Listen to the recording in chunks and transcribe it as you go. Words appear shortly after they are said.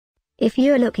If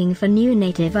you're looking for new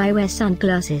native eyewear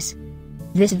sunglasses,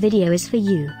 this video is for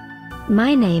you.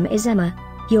 My name is Emma,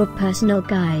 your personal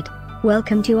guide.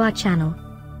 Welcome to our channel.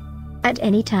 At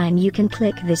any time you can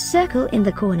click this circle in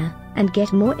the corner, and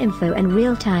get more info and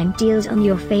real-time deals on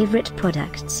your favorite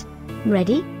products.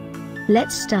 Ready?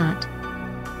 Let's start.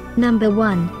 Number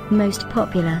 1, Most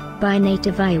Popular, by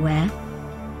Native Eyewear.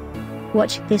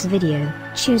 Watch this video,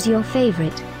 choose your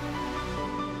favorite.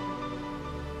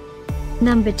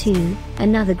 Number 2,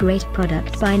 another great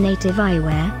product by Native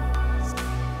Eyewear.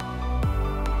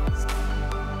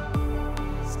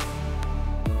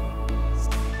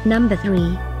 Number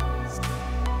 3.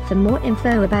 For more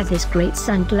info about this great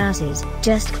sunglasses,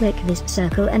 just click this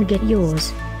circle and get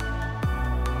yours.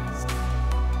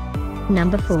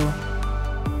 Number 4.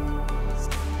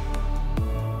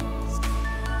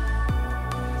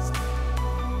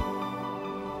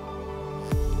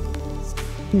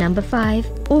 Number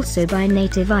 5, also by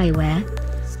Native Eyewear.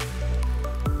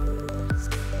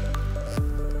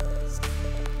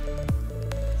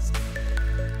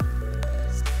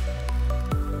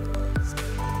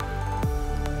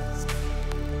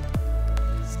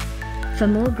 For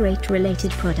more great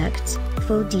related products,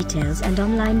 full details and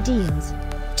online deals,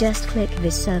 just click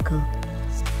this circle.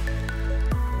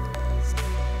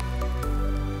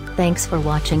 Thanks for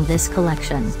watching this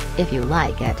collection. If you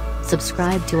like it,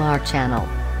 subscribe to our channel.